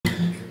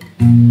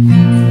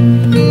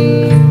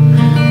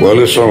Well,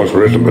 this song was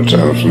written by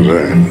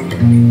Zandt.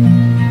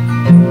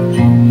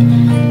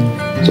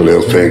 It's a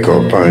little thing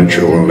called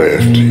Pancho and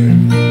Lefty.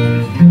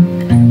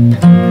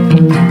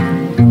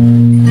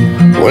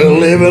 Well,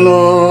 living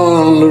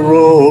on the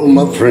road,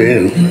 my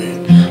friend,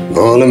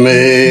 gonna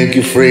make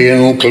you free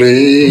and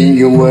clean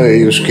you wear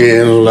your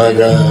skin like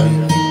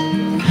iron.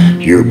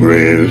 Your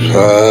breath as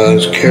hot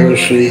as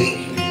kerosene.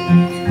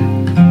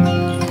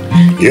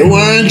 You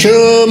weren't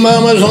your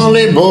mama's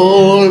only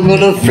boy, but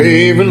her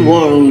favorite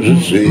ones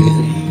at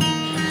sea.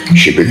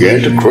 She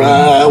began to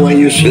cry when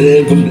you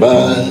said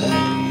goodbye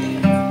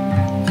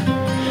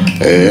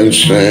and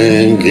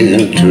sank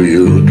into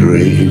your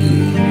dream.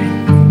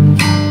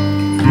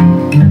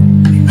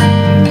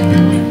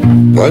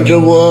 Pancho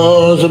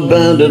was a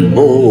bandit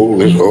bull,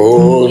 his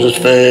horse as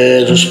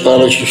fast as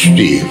polished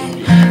steel.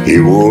 He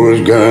wore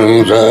his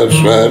guns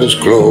outside his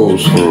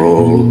clothes for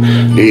all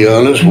the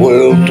honest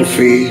world to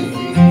feel.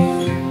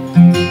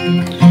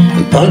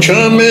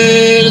 Pancho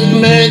made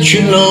it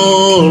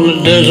Mexico, in the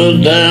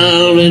desert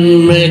down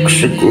in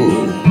Mexico.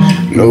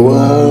 No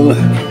one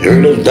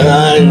heard a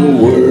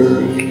dying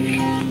word.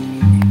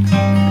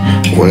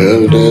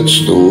 Well,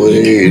 that's the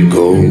way it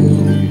goes.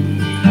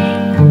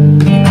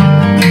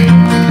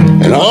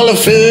 And all the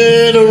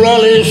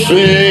federalists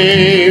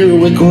say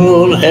we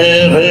could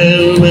have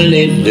him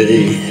any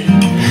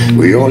day.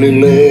 We only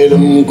let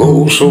him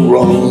go so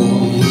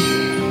wrong,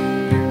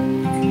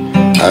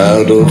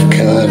 out of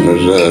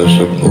kindness, I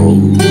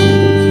suppose.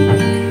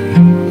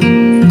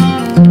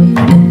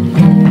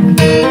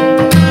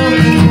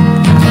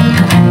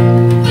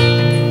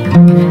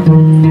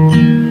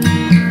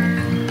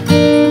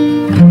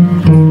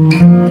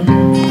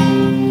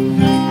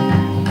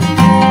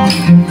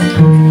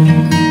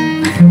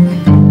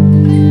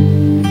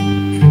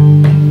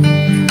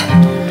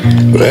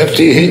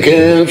 Lefty, he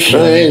can't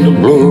sing the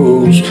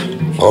blues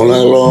all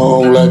night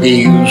long like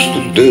he used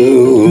to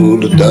do.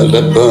 Does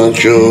that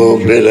Pancho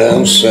bit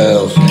down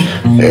south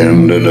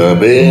ended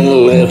up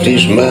in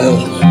Lefty's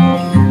mouth.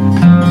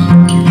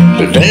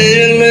 The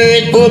day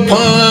late poor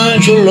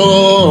Pancho,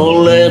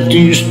 Lord,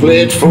 Lefty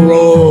split for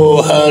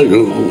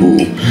Ohio,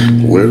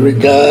 where he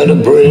got a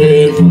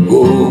breath of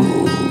gold.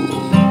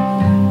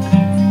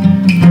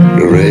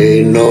 There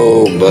ain't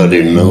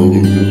nobody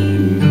knows.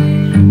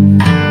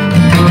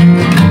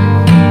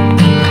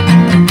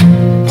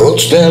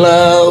 Still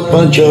out,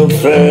 Pancho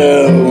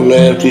fell.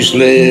 Lefty's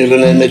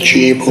living in a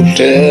cheap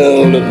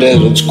hotel. The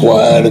desert's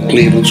quiet and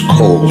Cleveland's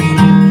cold,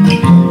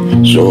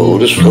 so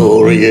the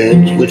story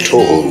ends with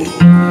told.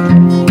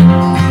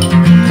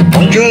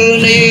 Pancho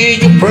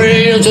need your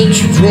prayers, it's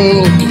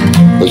true,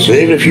 but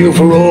save a few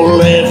for old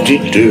Lefty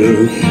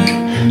too.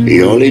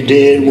 He only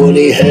did what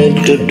he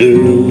had to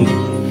do,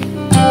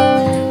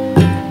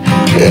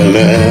 and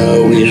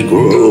now he's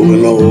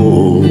growing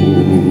old.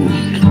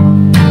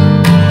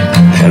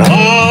 And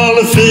all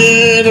the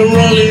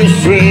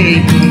federalists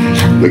free,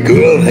 we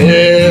could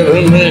have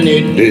him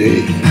any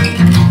day.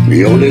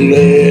 We only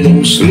let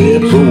him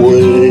slip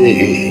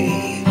away,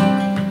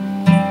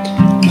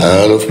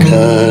 out of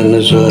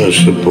kindness, I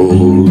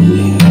suppose.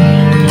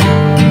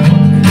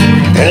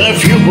 And a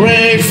few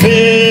brave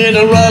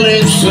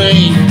federalists say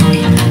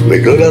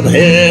we could have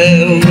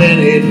had him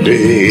any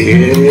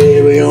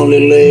day. We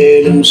only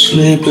let him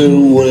slip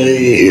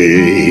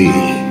away,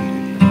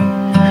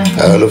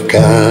 out of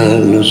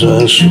kindness,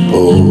 I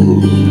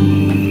suppose.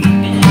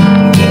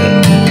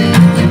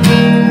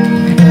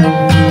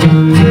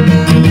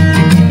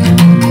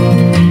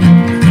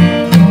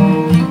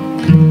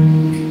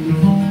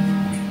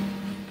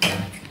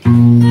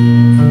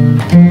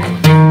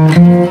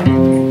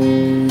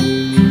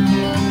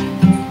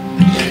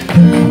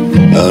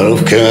 Out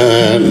of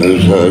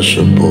kindness, I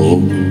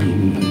suppose.